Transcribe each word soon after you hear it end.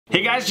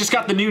Hey guys, just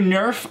got the new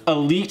Nerf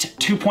Elite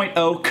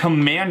 2.0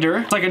 Commander.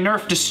 It's like a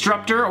Nerf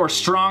Disruptor or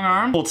Strong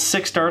Arm. Holds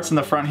 6 darts in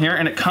the front here,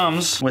 and it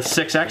comes with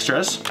 6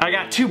 extras. I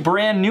got 2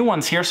 brand new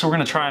ones here, so we're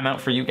gonna try them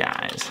out for you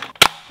guys.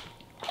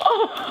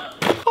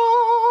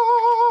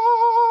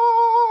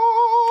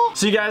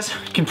 So you guys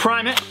can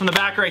prime it from the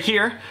back right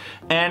here,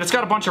 and it's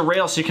got a bunch of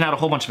rails so you can add a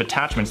whole bunch of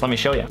attachments. Let me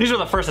show you. These are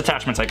the first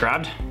attachments I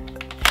grabbed.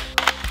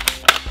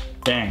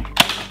 Dang.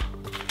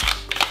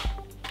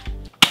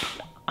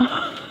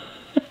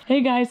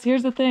 Hey guys,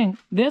 here's the thing.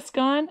 This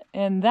gun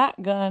and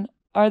that gun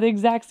are the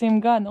exact same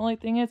gun. The only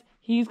thing is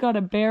he's got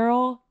a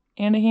barrel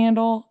and a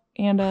handle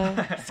and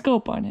a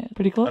scope on it.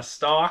 Pretty close? A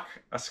stock,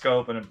 a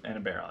scope, and a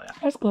barrel, yeah.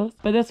 That's close.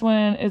 But this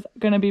one is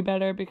gonna be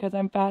better because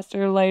I'm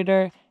faster,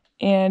 lighter,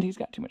 and he's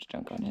got too much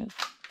junk on his.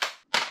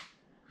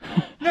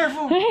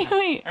 Nerf! Hey,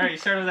 wait. Alright, you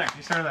started there.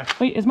 You started there.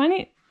 Wait, is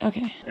mine?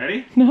 Okay.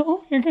 Ready?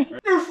 No, you're good.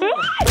 Nerf!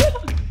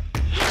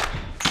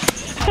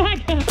 I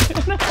got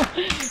it. No.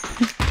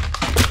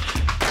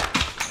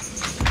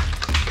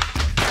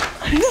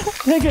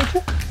 I got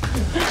it.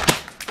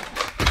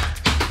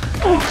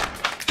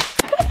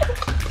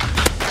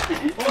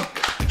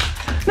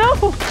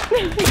 No!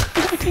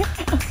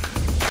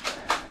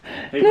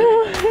 Hey,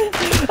 No!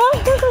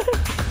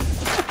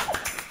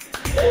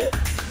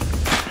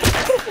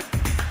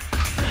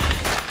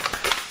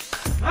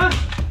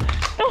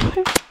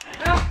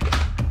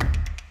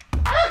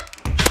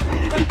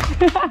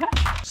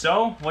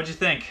 So, what'd you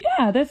think?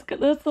 Yeah, this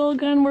little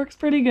gun works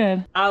pretty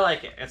good. I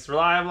like it. It's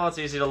reliable, it's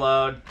easy to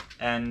load,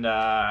 and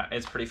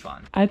it's pretty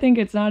fun. I think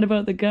it's not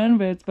about the gun,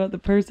 but it's about the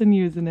person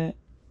using it.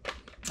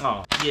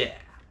 Oh, yeah.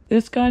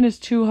 This gun is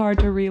too hard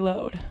to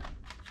reload.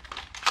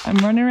 I'm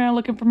running around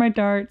looking for my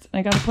darts,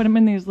 and I gotta put them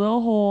in these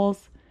little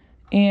holes,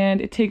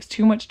 and it takes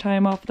too much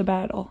time off the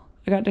battle.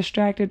 I got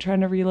distracted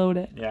trying to reload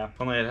it. Yeah,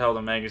 if only it held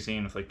a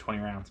magazine with like 20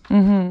 rounds.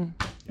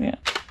 Mm-hmm. Yeah.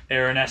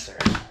 Aaron Esser,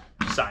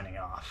 signing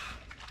off.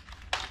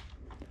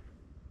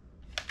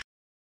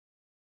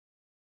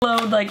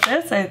 Load like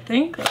this, I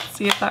think. Let's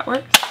see if that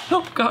works.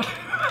 Oh, God.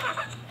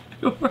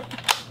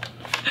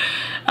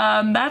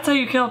 That's how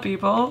you kill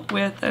people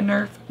with a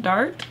Nerf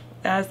dart,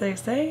 as they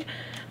say.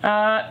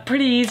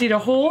 Pretty easy to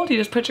hold. You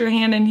just put your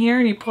hand in here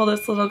and you pull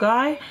this little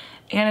guy,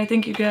 and I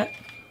think you get,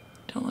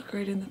 don't look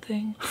right in the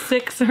thing,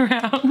 6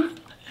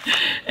 around.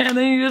 And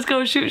then you just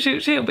go shoot,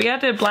 shoot, shoot. But you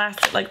have to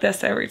blast it like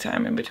this every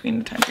time in between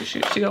the times you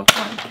shoot. So you go, 1.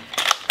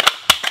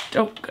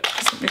 Oh, good.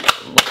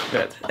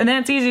 Good. And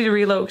then it's easy to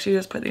reload because you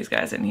just put these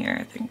guys in here,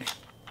 I think.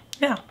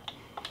 Yeah.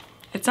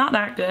 It's not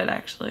that good,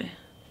 actually.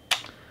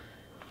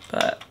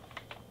 But,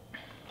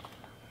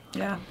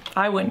 yeah,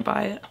 I wouldn't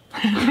buy it.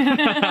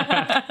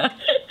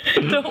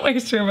 Don't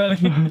waste your money.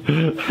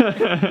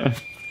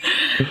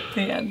 The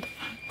end.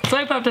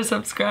 Swipe up to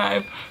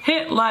subscribe.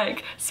 Hit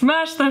like.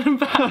 Smash that bell.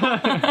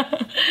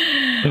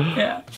 Yeah.